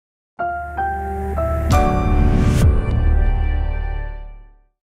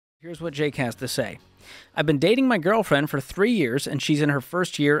Here's what Jake has to say. I've been dating my girlfriend for 3 years, and she's in her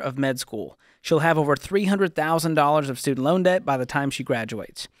first year of med school. She'll have over $300,000 of student loan debt by the time she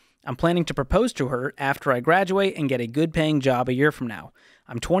graduates. I'm planning to propose to her after I graduate and get a good-paying job a year from now.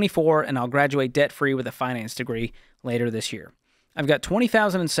 I'm 24, and I'll graduate debt-free with a finance degree later this year. I've got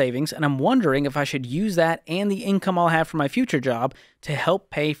 $20,000 in savings, and I'm wondering if I should use that and the income I'll have from my future job to help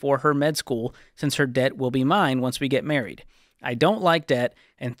pay for her med school, since her debt will be mine once we get married. I don't like debt,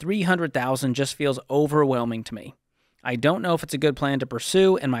 and $300,000 just feels overwhelming to me. I don't know if it's a good plan to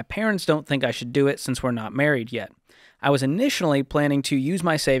pursue, and my parents don't think I should do it since we're not married yet. I was initially planning to use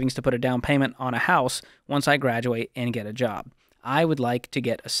my savings to put a down payment on a house once I graduate and get a job. I would like to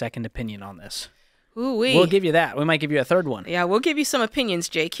get a second opinion on this. Ooh-wee. We'll give you that. We might give you a third one. Yeah, we'll give you some opinions,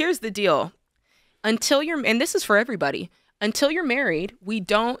 Jake. Here's the deal. Until you're, and this is for everybody, until you're married, we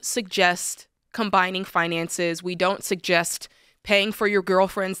don't suggest combining finances. We don't suggest paying for your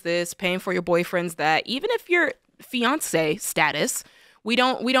girlfriend's this, paying for your boyfriend's that. Even if you're fiance status, we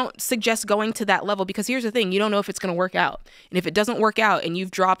don't suggest going to that level, because here's the thing, you don't know if it's going to work out. And if it doesn't work out and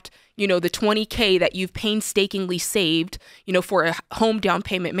you've dropped, the $20K that you've painstakingly saved, for a home down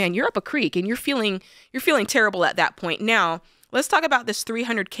payment, man, you're up a creek and you're feeling terrible at that point. Now, let's talk about this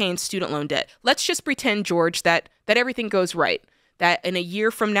 $300K in student loan debt. Let's just pretend, George, that everything goes right. That in a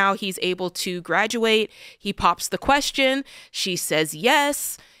year from now, he's able to graduate. He pops the question. She says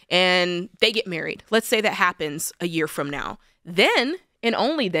yes, and they get married. Let's say that happens a year from now. Then, and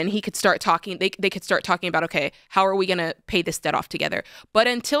only then, he could start talking. They could start talking about, okay, how are we going to pay this debt off together? But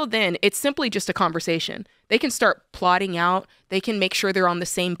until then, it's simply just a conversation. They can start plotting out. They can make sure they're on the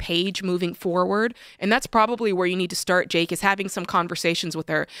same page moving forward. And that's probably where you need to start, Jake, is having some conversations with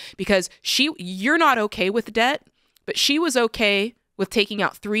her, because you're not okay with debt, but she was okay with taking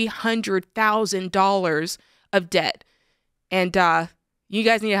out $300,000 of debt. And you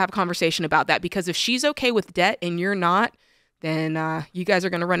guys need to have a conversation about that, because if she's okay with debt and you're not, then you guys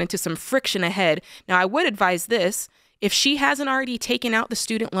are going to run into some friction ahead. Now, I would advise this. If she hasn't already taken out the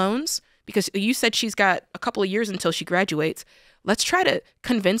student loans, because you said she's got a couple of years until she graduates, let's try to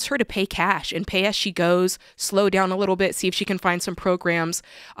convince her to pay cash and pay as she goes, slow down a little bit, see if she can find some programs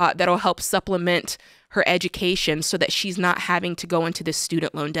that'll help supplement her education so that she's not having to go into this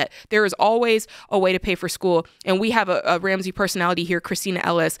student loan debt. There is always a way to pay for school. And we have a Ramsey personality here, Christina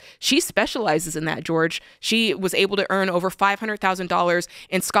Ellis. She specializes in that, George. She was able to earn over $500,000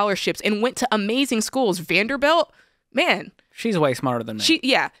 in scholarships and went to amazing schools. Vanderbilt, man. She's way smarter than me.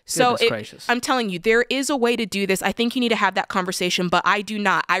 So I'm telling you, there is a way to do this. I think you need to have that conversation, but I do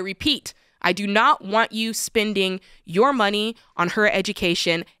not. I repeat, I do not want you spending your money on her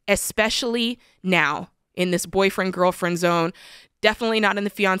education, especially now in this boyfriend-girlfriend zone. Definitely not in the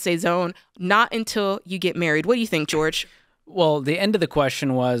fiance zone. Not until you get married. What do you think, George? Well, the end of the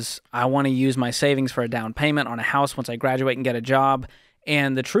question was, I want to use my savings for a down payment on a house once I graduate and get a job.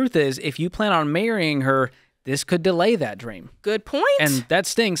 And the truth is, if you plan on marrying her, this could delay that dream. Good point. And that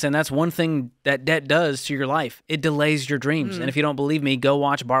stinks, and that's one thing that debt does to your life. It delays your dreams. And if you don't believe me, go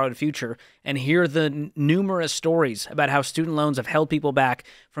watch Borrowed Future and hear the numerous stories about how student loans have held people back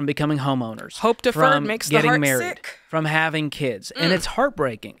from becoming homeowners. Hope deferred makes the heart sick. From having kids. And it's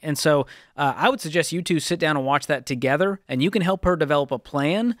heartbreaking. And so I would suggest you two sit down and watch that together, and you can help her develop a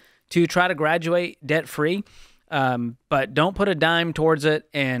plan to try to graduate debt-free. But don't put a dime towards it,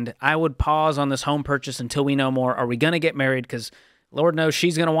 and I would pause on this home purchase until we know more. Are we going to get married? Because Lord knows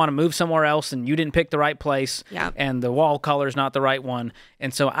she's going to want to move somewhere else, and you didn't pick the right place, and the wall color's not the right one.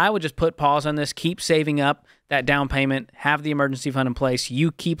 And so I would just put pause on this, keep saving up that down payment, have the emergency fund in place,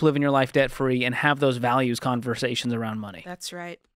 you keep living your life debt-free, and have those values conversations around money. That's right.